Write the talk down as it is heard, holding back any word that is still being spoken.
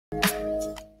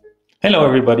Hello,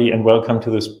 everybody, and welcome to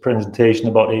this presentation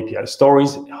about API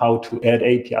stories, how to add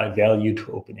API value to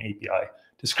OpenAPI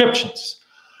descriptions.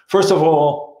 First of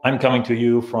all, I'm coming to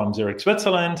you from Zurich,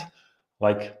 Switzerland.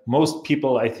 Like most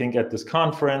people, I think, at this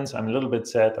conference, I'm a little bit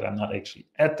sad that I'm not actually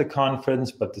at the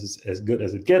conference, but this is as good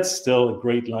as it gets. Still a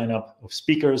great lineup of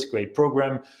speakers, great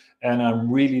program. And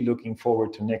I'm really looking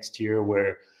forward to next year,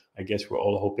 where I guess we're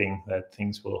all hoping that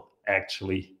things will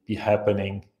actually be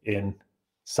happening in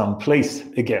some place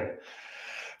again.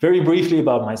 Very briefly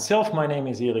about myself, my name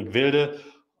is Erik Wilde.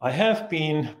 I have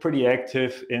been pretty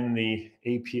active in the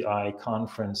API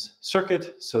conference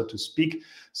circuit, so to speak.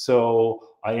 So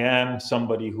I am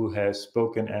somebody who has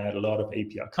spoken at a lot of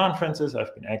API conferences.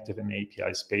 I've been active in the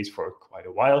API space for quite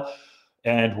a while.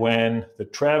 And when the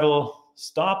travel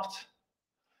stopped,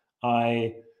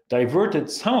 I diverted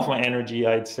some of my energy,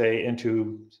 I'd say,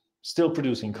 into still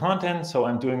producing content. So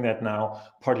I'm doing that now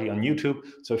partly on YouTube.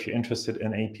 So if you're interested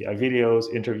in API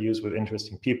videos, interviews with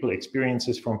interesting people,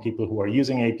 experiences from people who are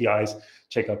using APIs,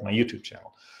 check out my YouTube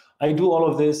channel. I do all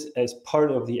of this as part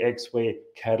of the Axway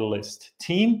Catalyst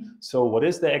team. So what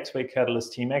is the Axway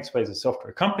Catalyst team? Axway is a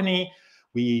software company.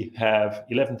 We have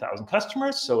 11,000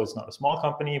 customers, so it's not a small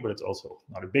company, but it's also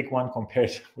not a big one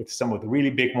compared with some of the really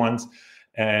big ones.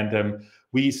 And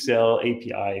we sell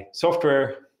API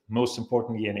software, most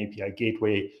importantly, an API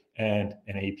gateway and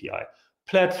an API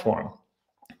platform.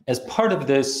 As part of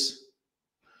this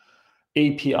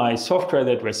API software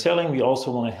that we're selling, we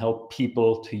also want to help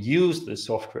people to use the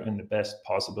software in the best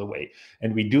possible way.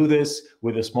 And we do this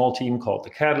with a small team called the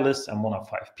Catalyst. I'm one of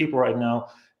 5 people right now.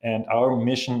 And our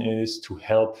mission is to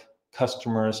help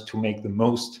customers to make the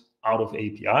most out of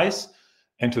APIs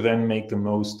and to then make the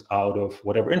most out of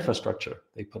whatever infrastructure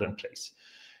they put in place.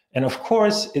 And of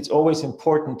course, it's always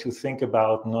important to think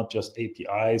about not just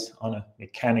APIs on a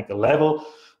mechanical level,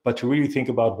 but to really think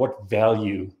about what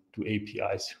value do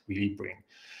APIs really bring.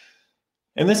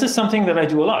 And this is something that I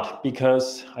do a lot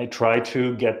because I try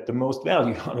to get the most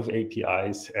value out of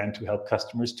APIs and to help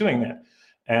customers doing that.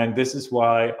 And this is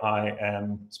why I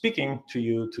am speaking to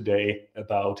you today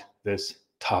about this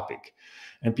topic.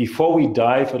 And before we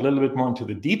dive a little bit more into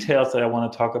the details that I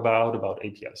want to talk about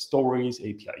API stories,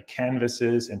 API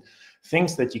canvases, and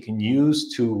things that you can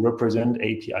use to represent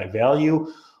API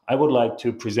value, I would like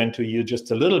to present to you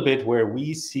just a little bit where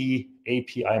we see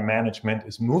API management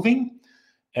is moving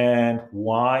and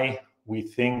why we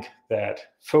think that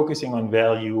focusing on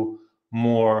value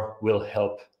more will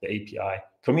help the API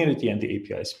community and the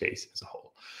API space as a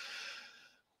whole.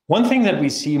 One thing that we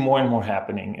see more and more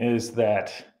happening is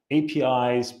that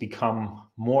APIs become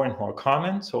more and more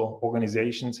common. So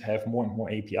organizations have more and more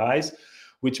APIs,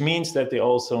 which means that they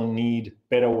also need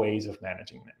better ways of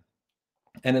managing them.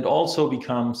 And it also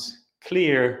becomes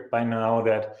clear by now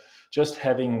that just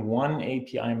having one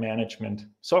API management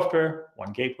software,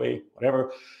 one gateway,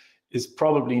 whatever, is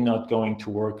probably not going to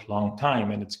work a long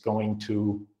time, and it's going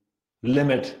to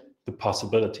limit the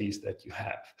possibilities that you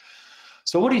have.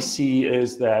 So what you see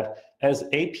is that as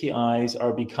APIs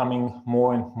are becoming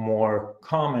more and more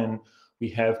common, we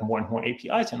have more and more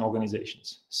APIs in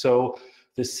organizations. So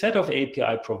the set of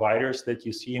API providers that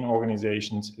you see in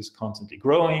organizations is constantly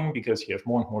growing because you have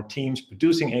more and more teams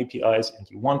producing APIs, and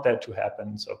you want that to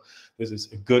happen. So this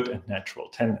is a good and natural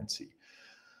tendency.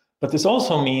 But this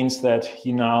also means that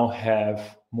you now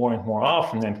have more and more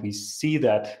often, and we see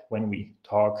that when we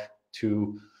talk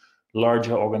to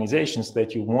larger organizations,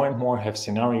 that you more and more have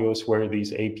scenarios where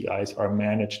these APIs are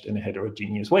managed in a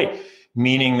heterogeneous way,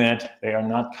 meaning that they are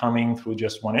not coming through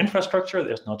just one infrastructure.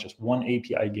 There's not just one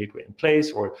API gateway in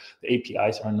place, or the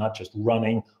APIs are not just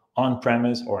running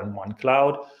on-premise or in one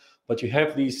cloud, but you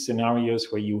have these scenarios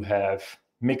where you have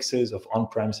mixes of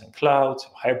on-premise and clouds,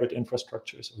 hybrid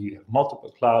infrastructures, or you have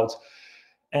multiple clouds.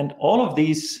 And all of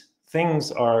these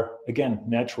things are, again,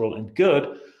 natural and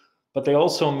good, but they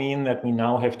also mean that we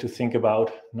now have to think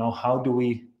about, now, how do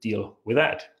we deal with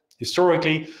that?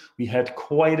 Historically, we had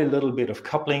quite a little bit of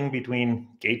coupling between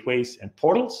gateways and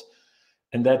portals,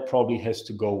 and that probably has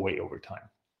to go away over time.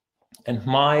 And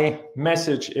my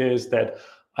message is that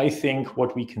I think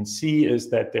what we can see is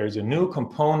that there's a new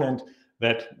component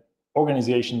that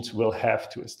organizations will have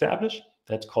to establish.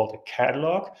 That's called a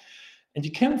catalog. And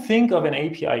you can think of an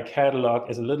API catalog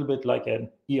as a little bit like an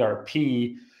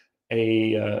ERP,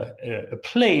 a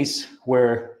place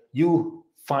where you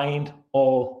find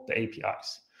all the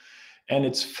APIs. And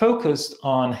it's focused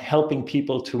on helping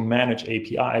people to manage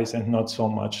APIs and not so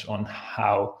much on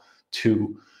how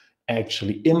to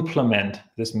actually implement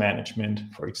this management,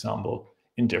 for example,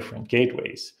 in different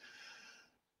gateways.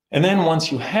 And then once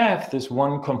you have this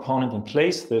one component in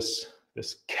place, this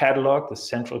this catalog, the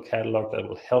central catalog that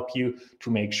will help you to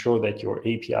make sure that your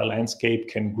API landscape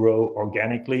can grow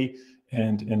organically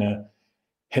and in a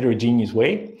heterogeneous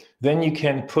way. Then you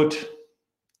can put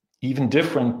even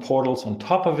different portals on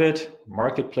top of it,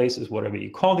 marketplaces, whatever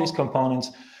you call these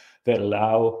components, that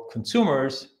allow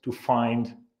consumers to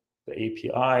find the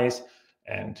APIs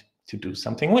and to do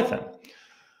something with them.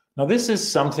 Now, this is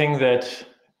something that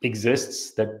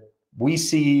exists, that we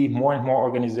see more and more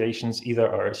organizations either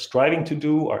are striving to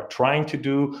do, are trying to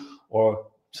do, or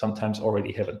sometimes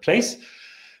already have in place.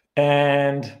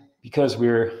 And because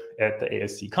we're at the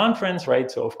ASC conference, right?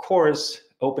 So of course,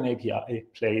 OpenAPI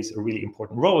plays a really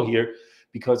important role here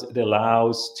because it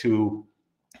allows to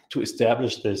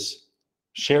establish this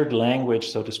shared language,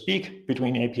 so to speak,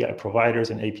 between API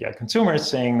providers and API consumers,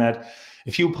 saying that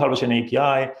if you publish an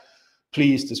API,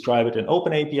 please describe it in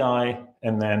OpenAPI,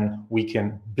 and then we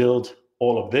can build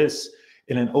all of this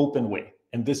in an open way.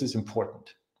 And this is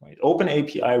important, right?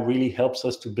 OpenAPI really helps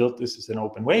us to build this in an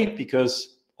open way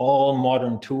because all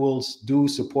modern tools do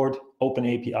support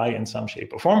OpenAPI in some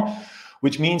shape or form,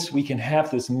 which means we can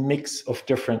have this mix of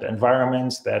different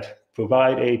environments that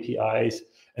provide APIs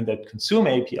and that consume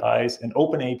APIs, and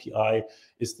OpenAPI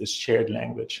is this shared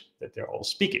language that they're all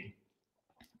speaking.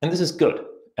 And this is good.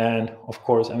 And of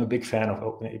course, I'm a big fan of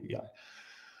OpenAPI.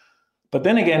 But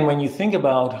then again, when you think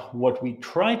about what we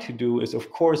try to do is,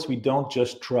 of course, we don't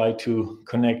just try to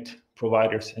connect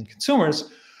providers and consumers.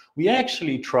 We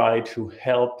actually try to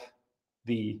help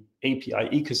the API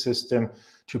ecosystem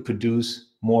to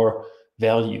produce more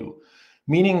value,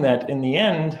 meaning that in the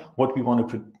end, what we want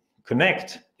to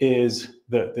connect is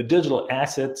the digital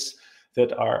assets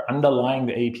that are underlying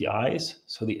the APIs,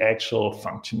 so the actual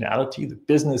functionality, the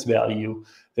business value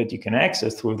that you can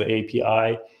access through the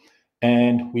API,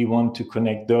 and we want to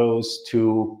connect those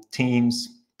to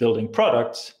teams building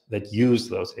products that use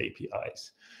those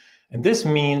APIs. And this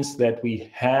means that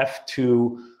we have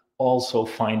to also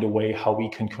find a way how we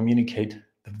can communicate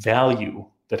the value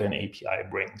that an API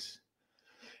brings.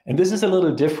 And this is a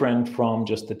little different from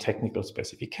just the technical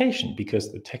specification,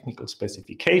 because the technical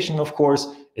specification, of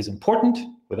course, is important.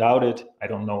 Without it, I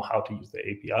don't know how to use the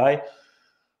API.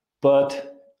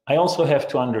 But I also have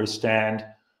to understand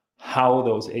how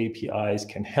those APIs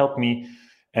can help me.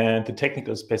 And the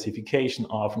technical specification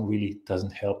often really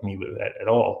doesn't help me with that at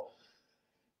all.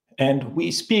 And we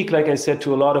speak, like I said,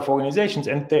 to a lot of organizations,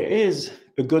 and there is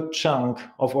a good chunk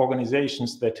of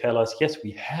organizations that tell us, yes,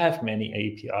 we have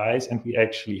many APIs, and we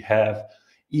actually have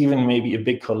even maybe a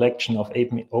big collection of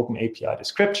open API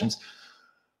descriptions.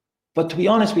 But to be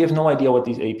honest, we have no idea what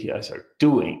these APIs are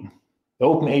doing. The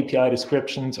open API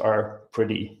descriptions are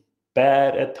pretty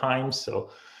bad at times,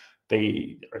 so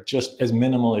they are just as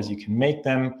minimal as you can make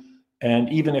them. And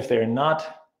even if they're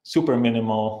not super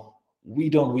minimal, we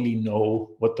don't really know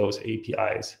what those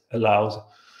APIs allows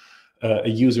a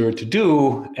user to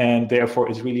do, and therefore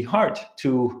it's really hard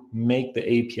to make the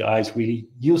APIs really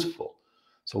useful.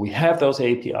 So we have those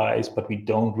APIs, but we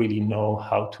don't really know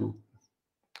how to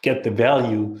get the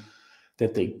value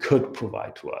that they could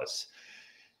provide to us.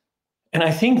 And I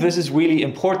think this is really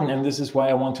important, and this is why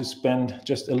I want to spend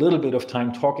just a little bit of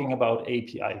time talking about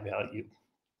API value.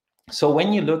 So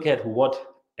when you look at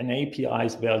what an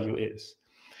API's value is,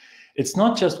 it's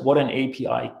not just what an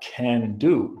API can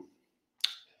do.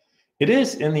 It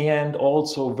is, in the end,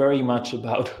 also very much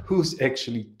about who's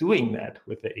actually doing that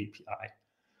with the API,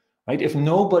 right? If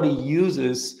nobody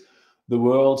uses the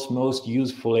world's most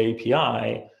useful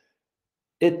API,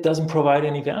 it doesn't provide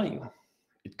any value.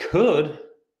 It could,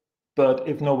 but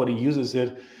if nobody uses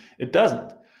it, it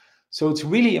doesn't. So it's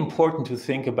really important to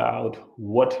think about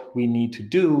what we need to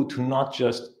do to not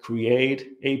just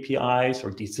create APIs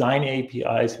or design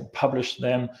APIs and publish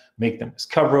them, make them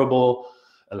discoverable,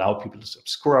 allow people to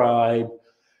subscribe,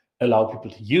 allow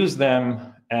people to use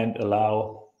them, and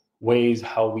allow ways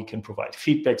how we can provide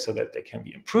feedback so that they can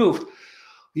be improved.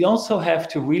 We also have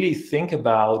to really think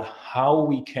about how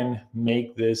we can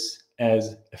make this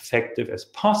as effective as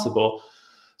possible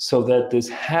so that this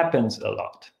happens a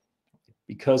lot.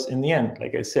 Because in the end,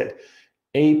 like I said,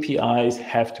 APIs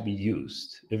have to be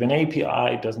used. If an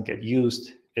API doesn't get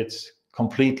used, it's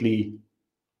completely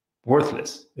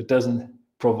worthless. It doesn't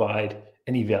provide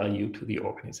any value to the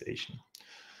organization.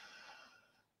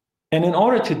 And in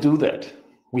order to do that,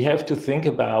 we have to think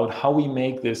about how we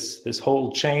make this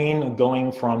whole chain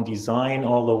going from design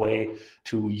all the way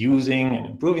to using and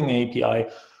improving the API,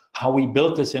 how we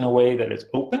build this in a way that is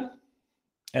open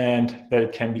and that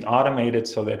it can be automated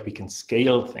so that we can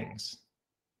scale things,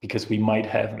 because we might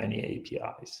have many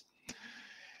APIs.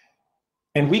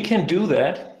 And we can do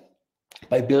that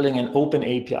by building an open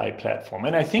API platform.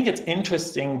 And I think it's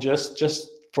interesting just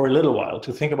for a little while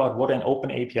to think about what an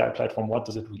open API platform, what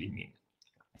does it really mean?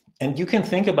 And you can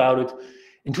think about it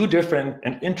in two different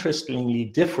and interestingly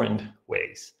different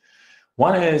ways.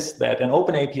 One is that an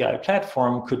open API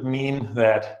platform could mean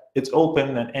that it's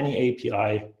open and any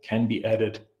API can be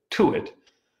added to it.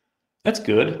 That's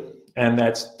good. And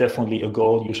that's definitely a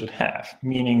goal you should have,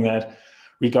 meaning that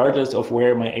regardless of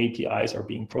where my APIs are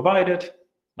being provided,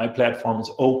 my platform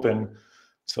is open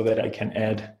so that I can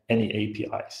add any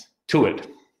APIs to it.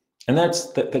 And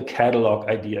that's the catalog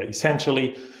idea,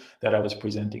 essentially, that I was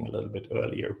presenting a little bit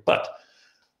earlier. But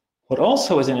what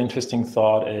also is an interesting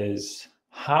thought is,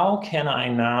 how can I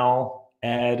now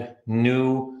add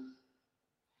new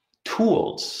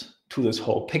tools to this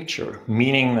whole picture,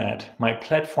 meaning that my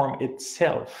platform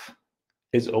itself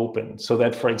is open, so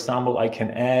that, for example, I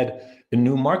can add a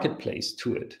new marketplace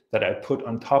to it that I put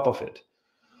on top of it,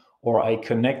 or I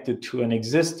connect it to an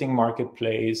existing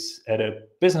marketplace at a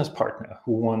business partner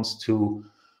who wants to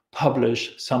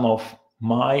publish some of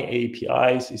my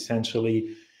APIs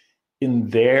essentially in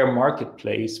their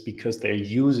marketplace because they're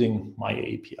using my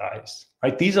APIs,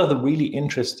 right? These are the really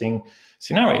interesting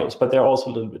scenarios, but they're also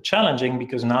a little bit challenging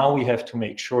because now we have to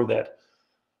make sure that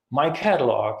my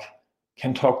catalog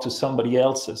can talk to somebody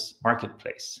else's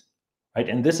marketplace, right?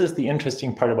 And this is the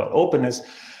interesting part about openness,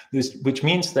 which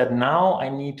means that now I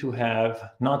need to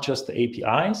have not just the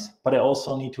APIs, but I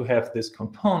also need to have this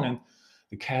component,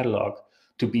 the catalog,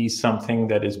 to be something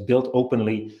that is built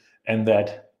openly and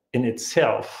that in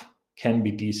itself can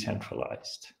be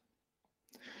decentralized.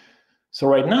 So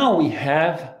right now we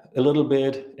have a little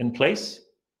bit in place,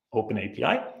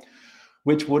 OpenAPI,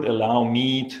 which would allow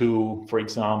me to, for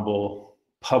example,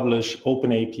 publish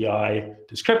OpenAPI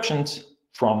descriptions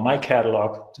from my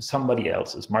catalog to somebody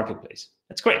else's marketplace.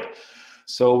 That's great.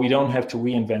 So we don't have to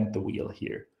reinvent the wheel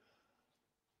here.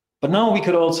 But now we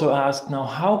could also ask, now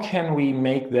how can we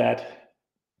make that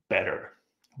better?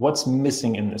 What's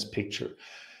missing in this picture?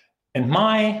 And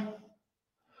my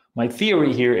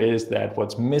theory here is that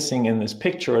what's missing in this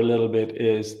picture a little bit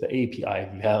is the API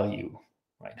value,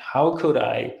 right? How could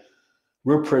I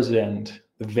represent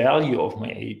the value of my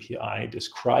API,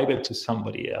 describe it to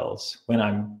somebody else when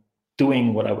I'm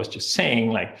doing what I was just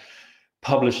saying, like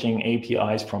publishing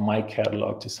APIs from my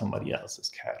catalog to somebody else's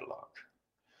catalog?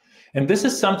 And this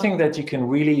is something that you can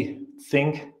really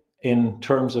think in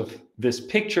terms of this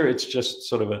picture. It's just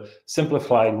sort of a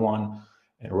simplified one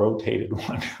and rotated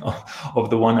one of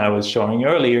the one I was showing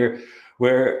earlier,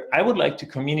 where I would like to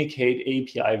communicate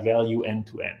API value end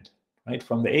to end, right?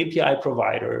 From the API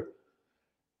provider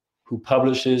who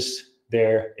publishes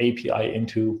their API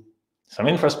into some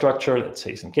infrastructure, let's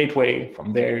say some gateway.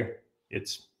 From there,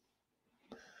 it's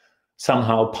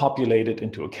somehow populated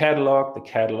into a catalog. The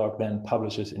catalog then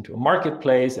publishes into a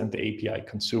marketplace, and the API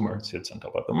consumer sits on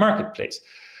top of the marketplace.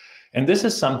 And this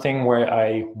is something where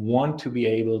I want to be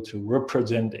able to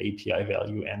represent API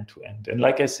value end to end. And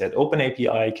like I said,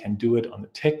 OpenAPI can do it on a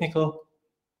technical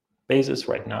basis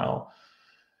right now.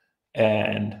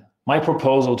 And my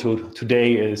proposal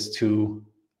today is to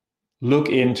look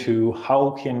into how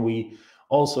can we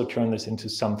also turn this into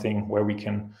something where we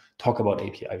can talk about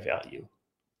API value.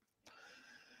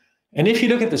 And if you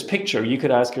look at this picture, you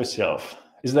could ask yourself,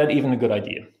 is that even a good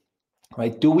idea?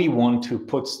 Right? Do we want to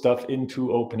put stuff into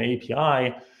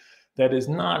OpenAPI that is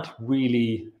not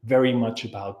really very much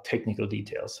about technical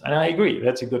details? And I agree,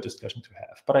 that's a good discussion to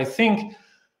have. But I think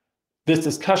this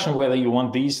discussion, whether you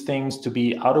want these things to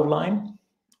be out of line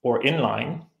or in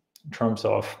line in terms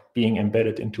of being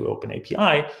embedded into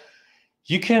OpenAPI,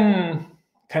 you can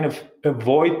kind of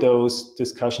avoid those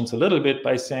discussions a little bit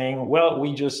by saying, well,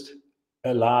 we just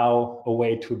allow a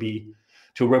way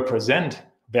to represent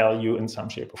value in some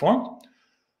shape or form.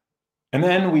 And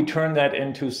then we turn that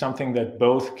into something that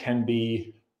both can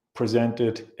be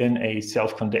presented in a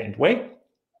self-contained way,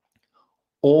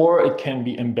 or it can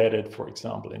be embedded, for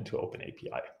example, into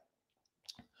OpenAPI.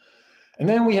 And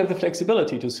then we have the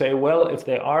flexibility to say, well, if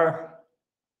there are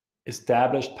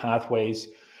established pathways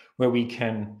where we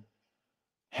can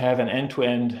have an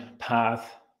end-to-end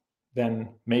path, then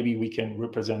maybe we can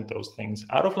represent those things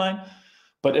out of line.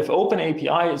 But if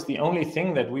OpenAPI is the only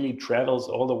thing that really travels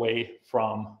all the way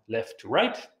from left to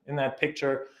right in that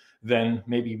picture, then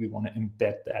maybe we want to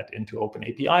embed that into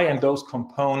OpenAPI, and those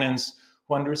components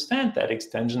who understand that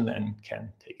extension then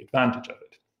can take advantage of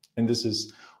it. And this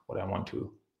is what I want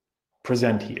to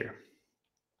present here.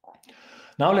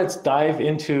 Now let's dive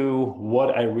into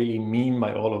what I really mean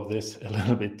by all of this a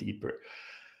little bit deeper.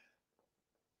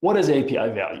 What is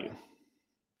API value?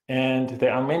 And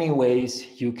there are many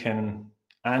ways you can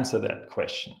answer that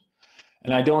question.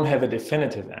 And I don't have a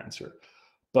definitive answer,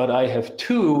 but I have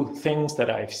two things that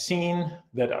I've seen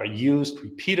that are used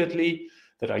repeatedly,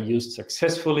 that are used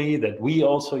successfully, that we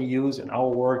also use in our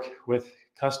work with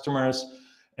customers.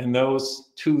 And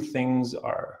those two things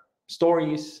are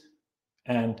stories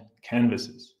and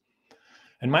canvases.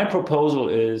 And my proposal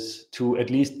is to at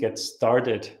least get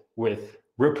started with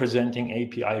representing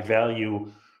API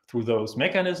value through those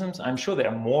mechanisms. I'm sure there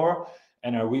are more,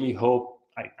 and I really hope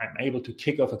I'm able to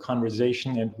kick off a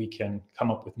conversation and we can come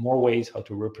up with more ways how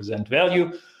to represent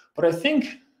value. But I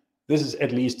think this is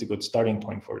at least a good starting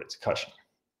point for discussion.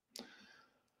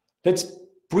 Let's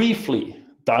briefly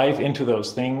dive into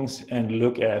those things and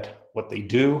look at what they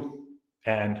do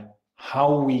and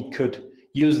how we could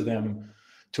use them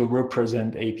to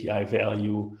represent API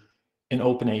value in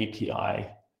OpenAPI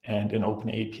and in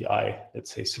OpenAPI,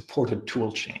 let's say, supported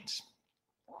tool chains.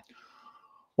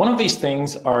 One of these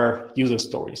things are user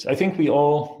stories. I think we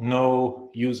all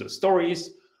know user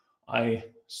stories. I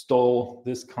stole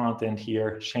this content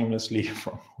here shamelessly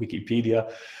from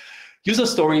Wikipedia. User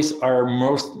stories are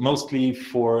mostly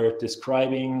for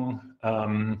describing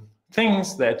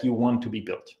things that you want to be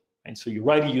built. And so you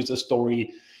write a user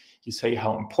story, you say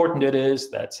how important it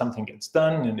is that something gets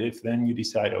done, and if then you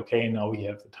decide, okay, now we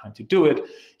have the time to do it,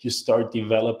 you start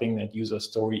developing that user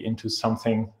story into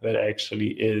something that actually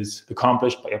is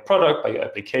accomplished by your product, by your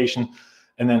application,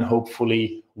 and then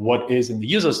hopefully what is in the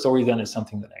user story then is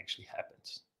something that actually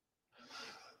happens.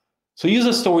 So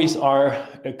user stories are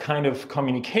a kind of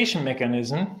communication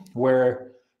mechanism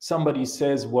where somebody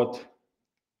says what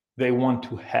they want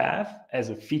to have as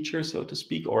a feature, so to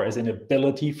speak, or as an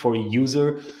ability for a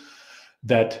user,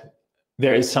 that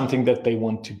there is something that they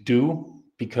want to do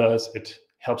because it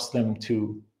helps them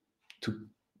to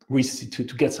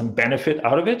get some benefit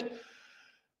out of it.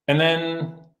 And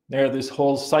then there are these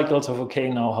whole cycles of, okay,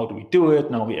 now how do we do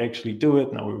it? Now we actually do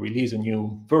it. Now we release a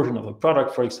new version of the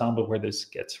product, for example, where this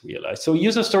gets realized. So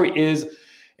user story is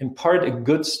in part a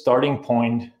good starting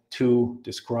point to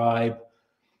describe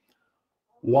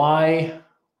why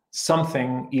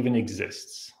something even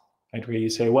exists, right? Where you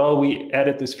say, well, we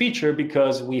added this feature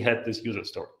because we had this user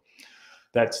story.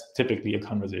 That's typically a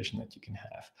conversation that you can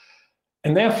have.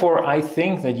 And therefore, I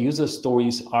think that user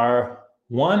stories are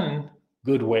one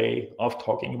good way of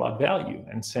talking about value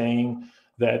and saying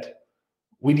that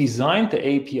we designed the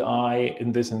API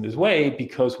in this way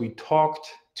because we talked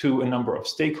to a number of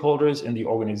stakeholders in the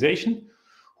organization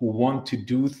who want to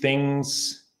do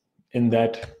things in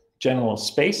that general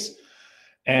space.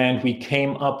 And we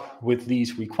came up with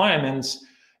these requirements,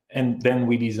 and then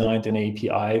we designed an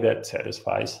API that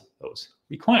satisfies those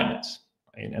requirements.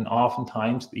 Right? And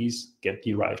oftentimes these get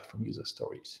derived from user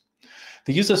stories.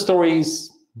 The user stories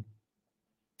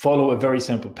follow a very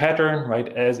simple pattern,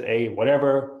 right? As a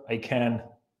whatever, I can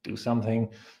do something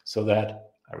so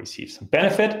that I receive some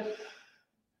benefit.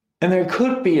 And there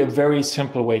could be a very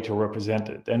simple way to represent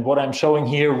it. And what I'm showing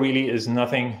here really is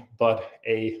nothing but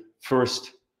a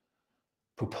first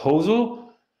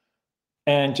proposal.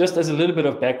 And just as a little bit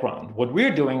of background, what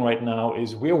we're doing right now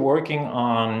is we're working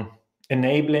on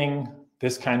enabling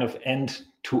this kind of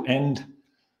end-to-end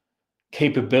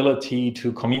capability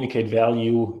to communicate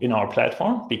value in our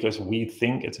platform because we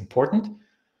think it's important.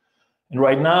 And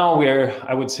right now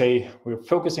I would say we're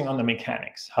focusing on the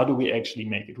mechanics. How do we actually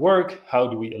make it work? How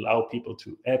do we allow people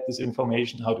to add this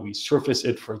information? How do we surface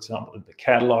it, for example, in the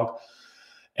catalog?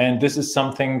 And this is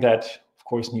something that, of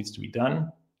course, needs to be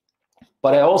done.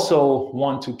 But I also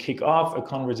want to kick off a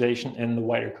conversation in the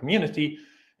wider community.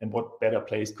 And what better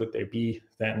place could there be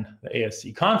than the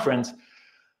ASC conference?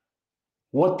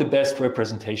 What the best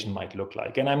representation might look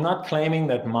like. And I'm not claiming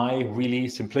that my really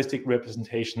simplistic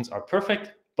representations are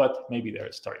perfect, but maybe they're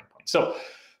a starting point. So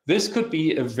this could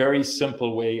be a very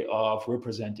simple way of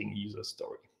representing a user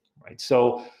story, right?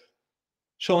 So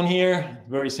shown here,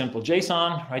 very simple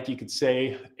JSON, right? You could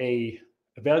say a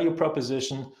value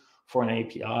proposition for an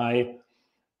API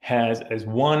has as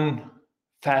one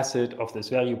facet of this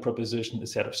value proposition a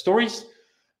set of stories,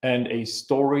 and a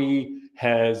story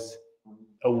has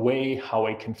a way how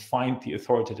I can find the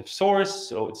authoritative source.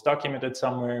 So it's documented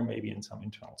somewhere, maybe in some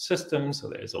internal system. So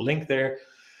there's a link there.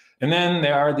 And then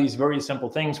there are these very simple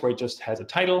things where it just has a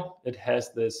title. It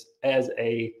has this as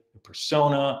a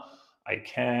persona, I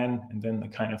can, and then the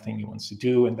kind of thing he wants to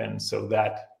do. And then so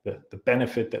that the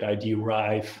benefit that I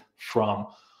derive from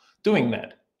doing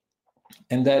that.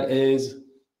 And that is,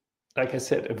 like I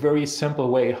said, a very simple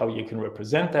way how you can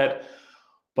represent that.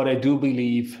 But I do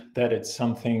believe that it's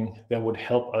something that would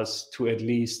help us to at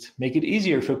least make it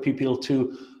easier for people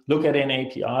to look at an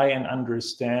API and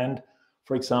understand,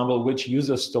 for example, which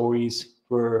user stories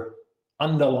were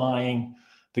underlying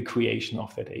the creation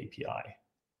of that API.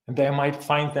 And they might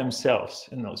find themselves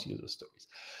in those user stories.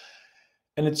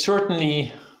 And it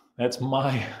certainly, I'm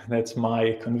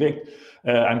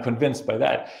convinced by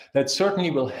that. That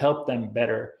certainly will help them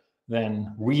better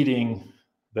than reading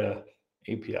the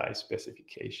API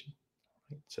specification.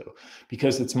 Right? So,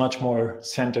 because it's much more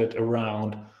centered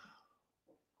around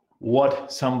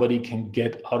what somebody can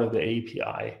get out of the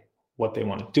API, what they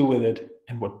want to do with it,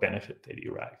 and what benefit they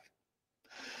derive.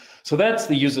 So that's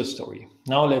the user story.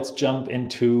 Now let's jump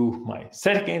into my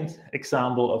second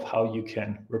example of how you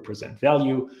can represent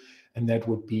value, and that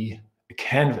would be a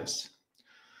canvas.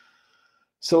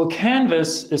 So a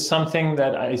canvas is something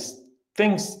that I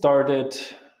think started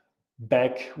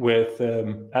back with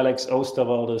Alex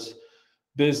Osterwalder's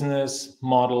business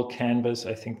model canvas.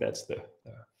 I think that's the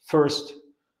first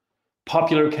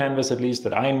popular canvas, at least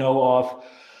that I know of,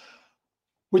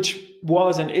 which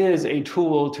was and is a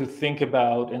tool to think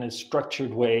about in a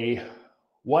structured way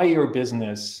why your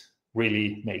business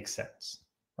really makes sense,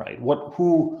 right?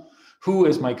 Who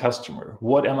is my customer?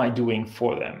 What am I doing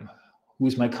for them?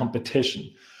 Who's my competition?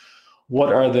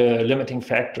 What are the limiting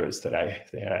factors that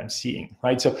I'm seeing,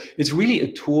 right? So it's really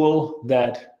a tool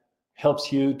that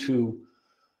helps you to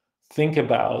think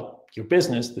about your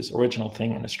business, this original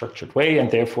thing, in a structured way, and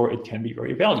therefore it can be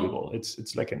very valuable. It's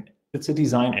a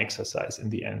design exercise in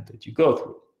the end that you go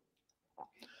through.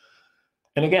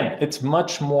 And again, it's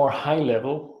much more high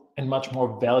level and much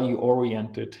more value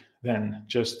oriented than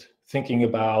just thinking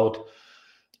about,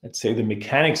 let's say, the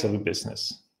mechanics of a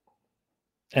business.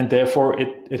 And therefore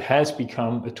it has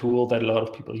become a tool that a lot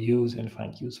of people use and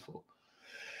find useful.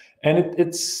 And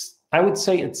I would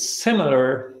say it's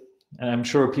similar, and I'm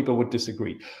sure people would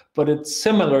disagree, but it's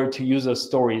similar to user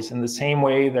stories in the same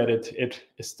way that it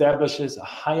establishes a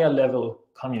higher level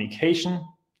communication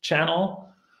channel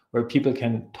where people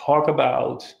can talk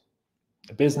about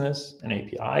a business, an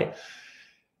API.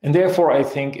 And therefore, I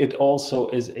think it also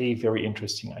is a very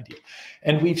interesting idea.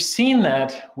 And we've seen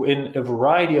that in a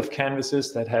variety of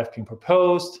canvases that have been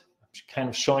proposed, kind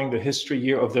of showing the history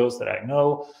here of those that I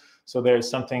know. So there's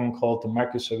something called the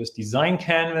Microservice Design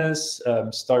Canvas,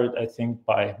 started, I think,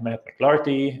 by Matt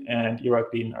McLarty and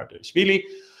Irakli Nardashvili.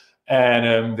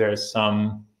 And there's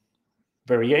some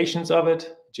variations of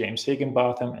it, James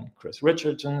Higginbotham and Chris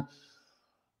Richardson.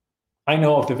 I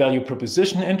know of the Value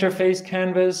Proposition Interface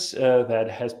Canvas that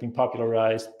has been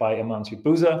popularized by Amansu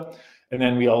Buza. And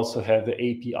then we also have the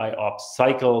API Ops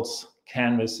Cycles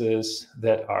canvases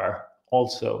that are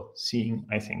also seeing,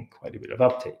 I think, quite a bit of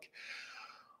uptake.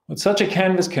 What such a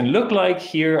canvas can look like,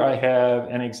 here I have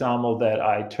an example that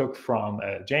I took from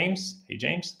James. Hey,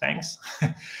 James, thanks.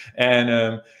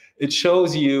 And it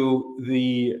shows you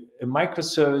the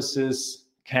microservices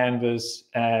canvas.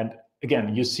 And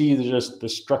again, you see just the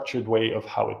structured way of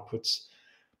how it puts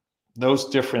those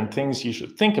different things you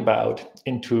should think about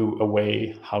into a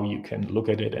way how you can look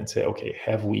at it and say, okay,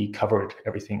 have we covered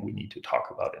everything we need to talk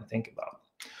about and think about?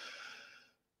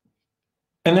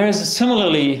 And there's a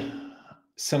similarly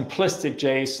simplistic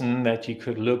JSON that you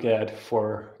could look at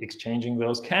for exchanging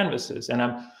those canvases. And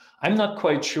I'm not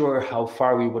quite sure how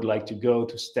far we would like to go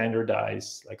to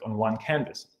standardize like on one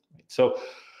canvas.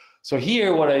 So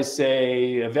here what I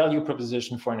say, a value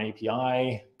proposition for an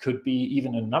API could be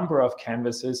even a number of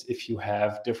canvases if you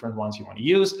have different ones you want to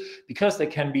use, because there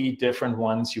can be different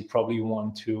ones you probably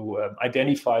want to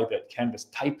identify that canvas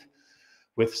type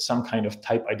with some kind of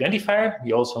type identifier.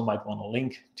 You also might want to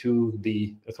link to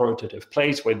the authoritative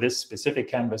place where this specific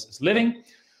canvas is living.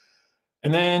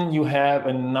 And then you have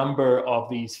a number of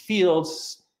these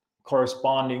fields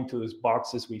corresponding to those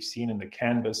boxes we've seen in the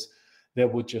canvas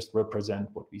that would just represent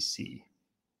what we see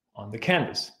on the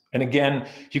canvas. And again,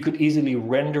 you could easily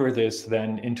render this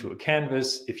then into a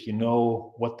canvas if you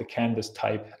know what the canvas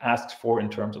type asks for in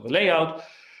terms of the layout.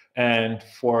 And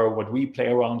for what we play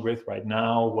around with right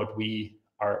now, what we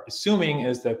are assuming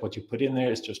is that what you put in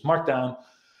there is just Markdown.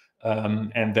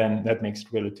 And then that makes it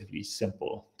relatively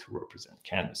simple to represent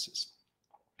canvases.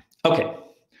 Okay,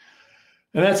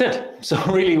 and that's it. So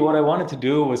really what I wanted to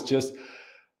do was just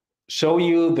show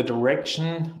you the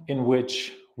direction in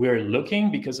which we're looking,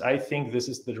 because I think this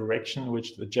is the direction in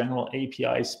which the general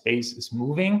API space is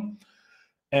moving.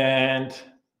 And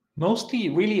mostly,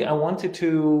 really, I wanted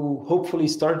to hopefully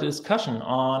start a discussion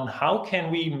on how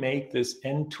can we make this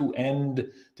end-to-end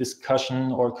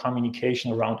discussion or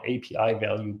communication around API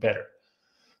value better.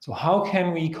 So how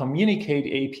can we communicate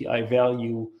API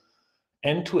value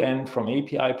end-to-end from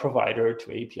API provider to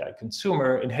API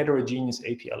consumer in heterogeneous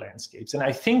API landscapes? And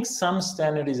I think some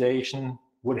standardization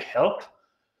would help.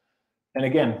 And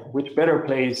again, which better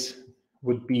place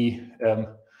would be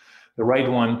the right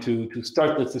one to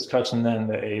start this discussion than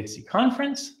the AAC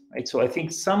conference, right? So I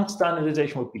think some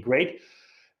standardization would be great.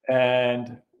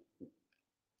 And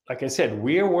like I said,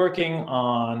 we're working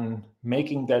on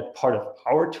making that part of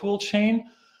our tool chain.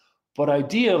 But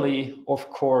ideally, of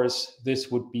course,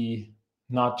 this would be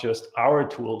not just our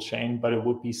tool chain, but it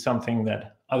would be something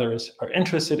that others are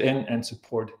interested in and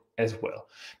support as well.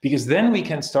 Because then we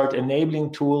can start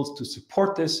enabling tools to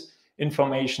support this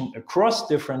information across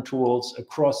different tools,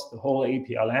 across the whole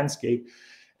API landscape.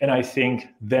 And I think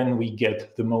then we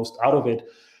get the most out of it.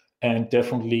 And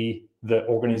definitely the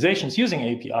organizations using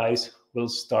APIs will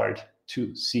start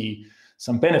to see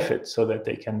some benefits so that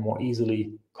they can more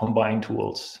easily combine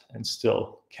tools and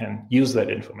still can use that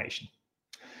information.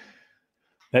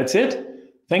 That's it.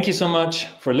 Thank you so much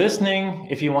for listening.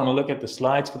 If you want to look at the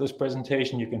slides for this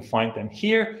presentation, you can find them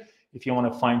here. If you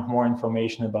want to find more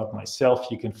information about myself,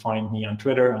 you can find me on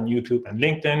Twitter, on YouTube, and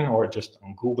LinkedIn, or just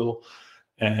on Google.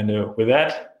 And with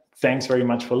that, thanks very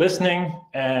much for listening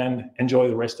and enjoy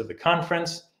the rest of the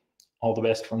conference. All the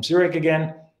best from Zurich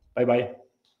again. Bye-bye.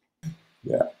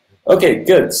 Yeah. Okay,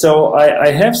 good. So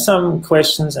I have some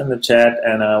questions in the chat,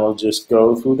 and I will just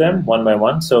go through them one by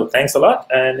one. So thanks a lot.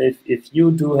 And if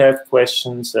you do have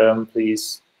questions,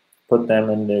 please put them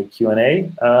in the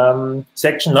Q&A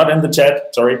section, not in the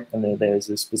chat, sorry. And there's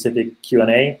a specific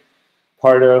Q&A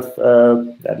part of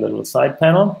that little side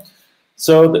panel.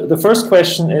 So the first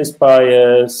question is by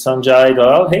Sanjay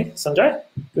Dalal. Hey, Sanjay,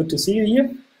 good to see you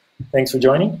here. Thanks for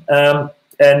joining.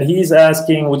 And he's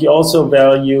asking, would you also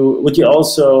have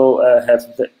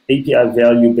the API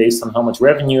value based on how much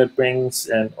revenue it brings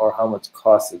or how much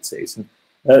cost it saves? And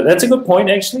that's a good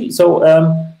point, actually. So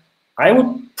I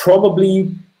would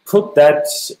probably put that,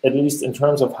 at least in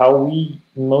terms of how we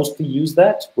mostly use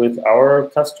that with our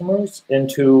customers,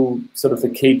 into sort of the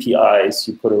KPIs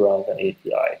you put around an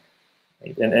API.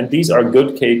 Right? And these are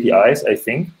good KPIs, I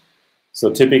think.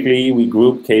 So typically we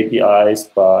group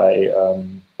KPIs by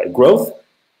growth,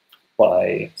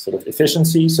 by sort of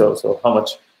efficiency. So how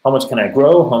much can I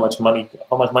grow? How much money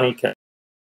can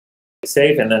I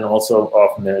save? And then also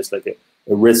often there's like a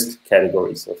risk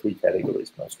category, so 3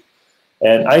 categories mostly.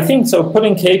 And I think so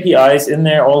putting KPIs in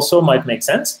there also might make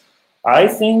sense. I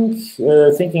think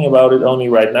thinking about it only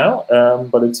right now,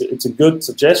 but it's a good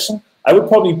suggestion. I would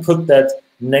probably put that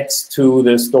next to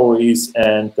the stories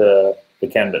and the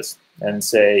canvas and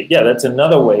say, yeah, that's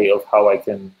another way of how I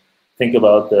can think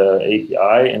about the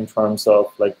API in terms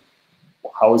of like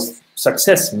how is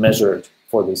success measured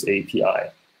for this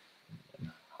API?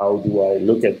 How do I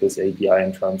look at this API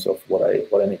in terms of what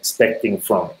I'm expecting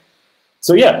from it?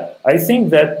 So yeah, I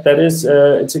think that is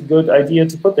it's a good idea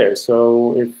to put there.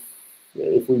 So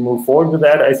if we move forward with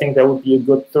that, I think that would be a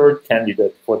good third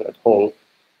candidate for that whole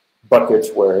bucket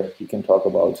where you can talk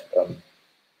about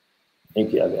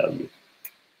API value.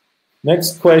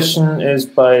 Next question is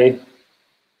by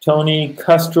Tony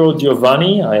Castro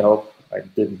Giovanni. I hope I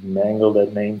didn't mangle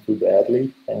that name too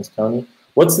badly. Thanks, Tony.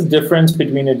 What's the difference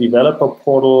between a developer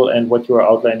portal and what you are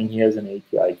outlining here as an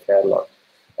API catalog?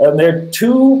 There are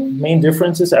 2 main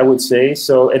differences, I would say.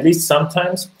 So at least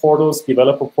sometimes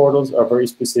developer portals are very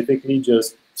specifically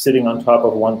just sitting on top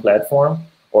of one platform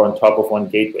or on top of one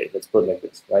gateway. Let's put it like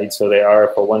this, right? So they are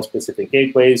for one specific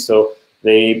gateway. So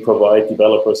they provide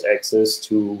developers access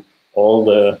to all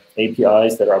the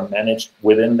APIs that are managed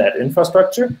within that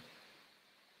infrastructure.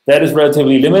 That is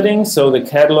relatively limiting, so the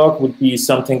catalog would be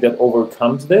something that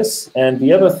overcomes this. And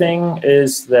the other thing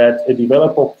is that a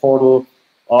developer portal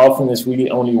often is really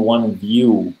only one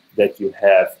view that you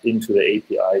have into the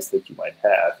APIs that you might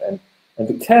have. And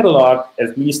the catalog,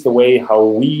 at least the way how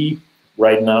we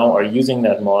right now are using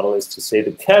that model, is to say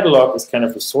the catalog is kind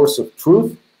of a source of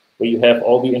truth where you have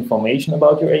all the information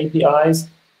about your APIs.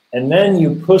 And then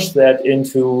you push that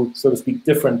into, so to speak,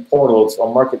 different portals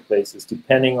or marketplaces,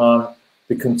 depending on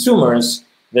the consumers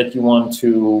that you want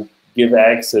to give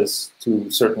access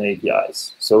to certain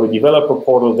APIs. So a developer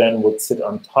portal then would sit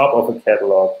on top of a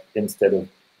catalog instead of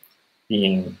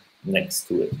being next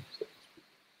to it.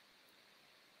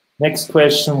 Next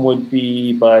question would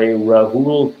be by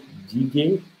Rahul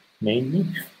Dige, maybe.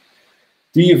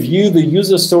 Do you view the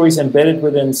user stories embedded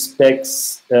within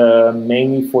specs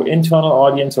mainly for internal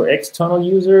audience or external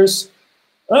users?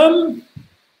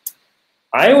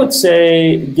 I would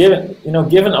say,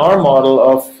 given our model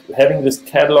of having this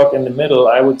catalog in the middle,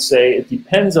 I would say it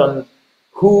depends on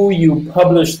who you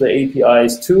publish the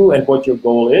APIs to and what your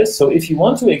goal is. So if you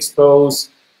want to expose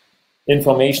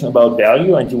information about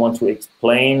value and you want to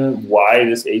explain why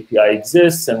this API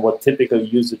exists and what typical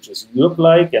usages look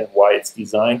like and why it's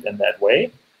designed in that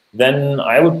way, then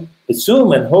I would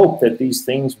assume and hope that these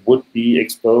things would be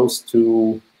exposed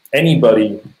to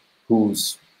anybody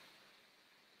who's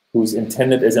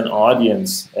intended as an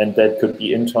audience, and that could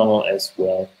be internal as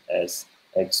well as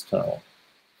external.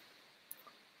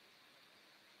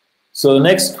 So the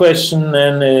next question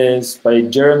then is by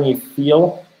Jeremy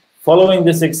Thiel. Following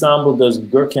this example, does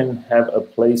Gherkin have a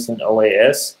place in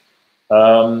OAS?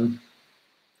 I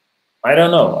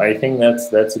don't know. I think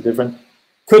that's a different.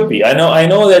 Could be. I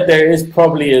know that there is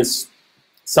probably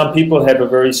some people have a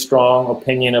very strong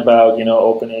opinion about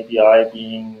OpenAPI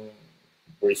being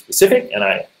very specific, and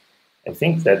I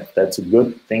think that's a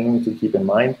good thing to keep in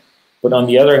mind. But on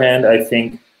the other hand, I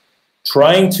think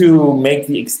trying to make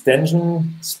the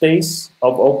extension space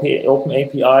of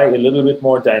OpenAPI a little bit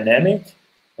more dynamic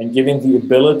and giving the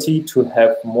ability to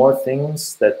have more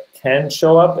things that can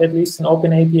show up at least in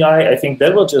OpenAPI, I think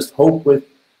that will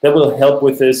help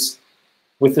with this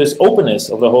openness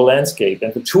of the whole landscape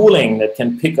and the tooling that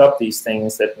can pick up these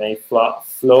things that may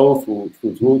flow through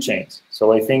tool chains.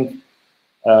 So I think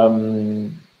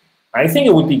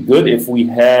it would be good if we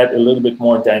had a little bit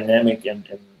more dynamic in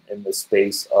the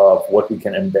space of what we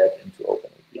can embed into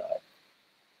OpenAPI.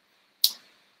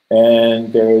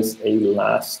 And there's a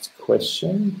last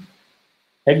question.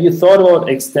 Have you thought about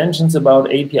extensions about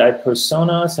API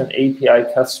personas and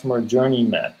API customer journey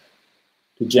map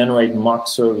to generate mock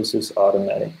services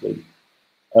automatically?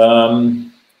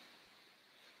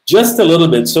 Just a little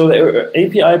bit. So the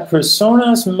API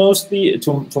personas mostly,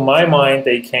 to my mind,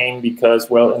 they came because,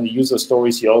 well, in the user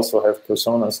stories, you also have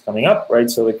personas coming up, right?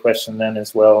 So the question then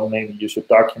is, well, maybe you should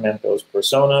document those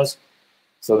personas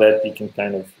so that you can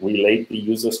kind of relate the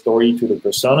user story to the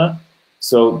persona.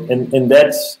 So in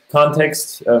that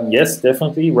context, yes,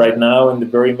 definitely. Right now, in the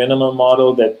very minimal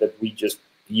model that we just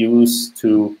use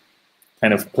to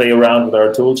kind of play around with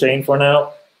our tool chain for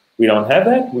now, we don't have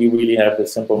that. We really have the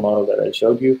simple model that I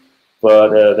showed you,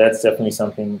 but that's definitely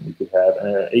something we could have.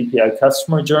 API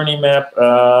customer journey map,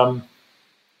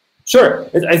 sure.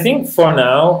 I think for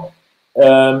now,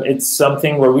 it's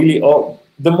something where really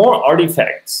the more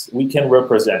artifacts we can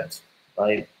represent,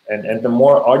 right? And the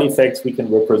more artifacts we can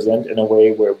represent in a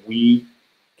way where we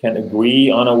can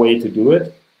agree on a way to do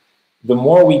it, the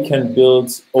more we can build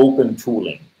open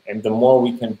tooling. And the more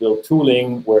we can build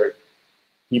tooling where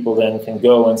people then can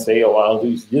go and say, oh, I'll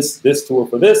use this tool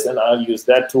for this, and I'll use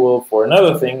that tool for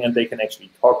another thing, and they can actually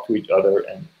talk to each other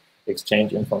and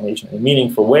exchange information in a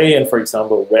meaningful way, and, for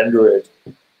example, render it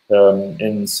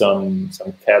in some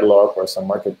catalog or some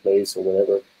marketplace or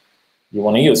whatever you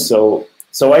want to use. So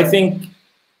I think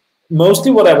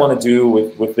mostly what I want to do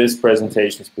with this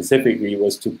presentation specifically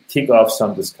was to kick off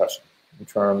some discussion in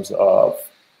terms of,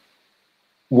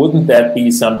 wouldn't that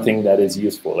be something that is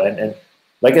useful? And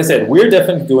like I said, we're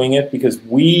definitely doing it because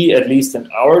we, at least in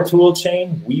our tool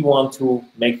chain, we want to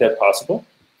make that possible.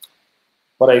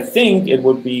 But I think it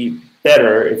would be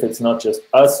better if it's not just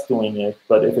us doing it,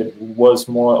 but if it was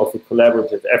more of a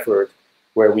collaborative effort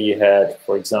where we had,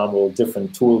 for example,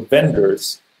 different tool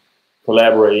vendors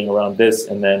collaborating around this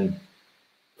and then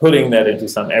putting that into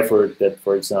some effort that,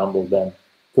 for example, then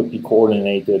could be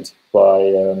coordinated by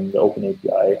the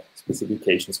OpenAPI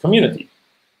specifications community.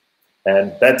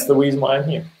 And that's the reason why I'm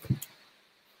here.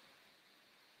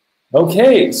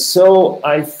 Okay, so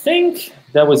I think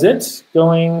that was it,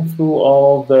 going through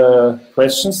all the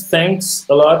questions. Thanks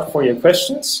a lot for your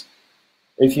questions.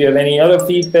 If you have any other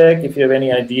feedback, if you have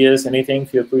any ideas, anything,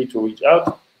 feel free to reach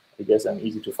out. I guess I'm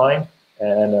easy to find.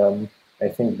 And I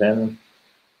think then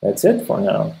that's it for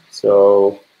now.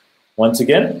 So once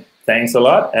again, thanks a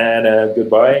lot, and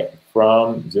goodbye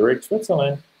from Zurich,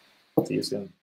 Switzerland. See you soon.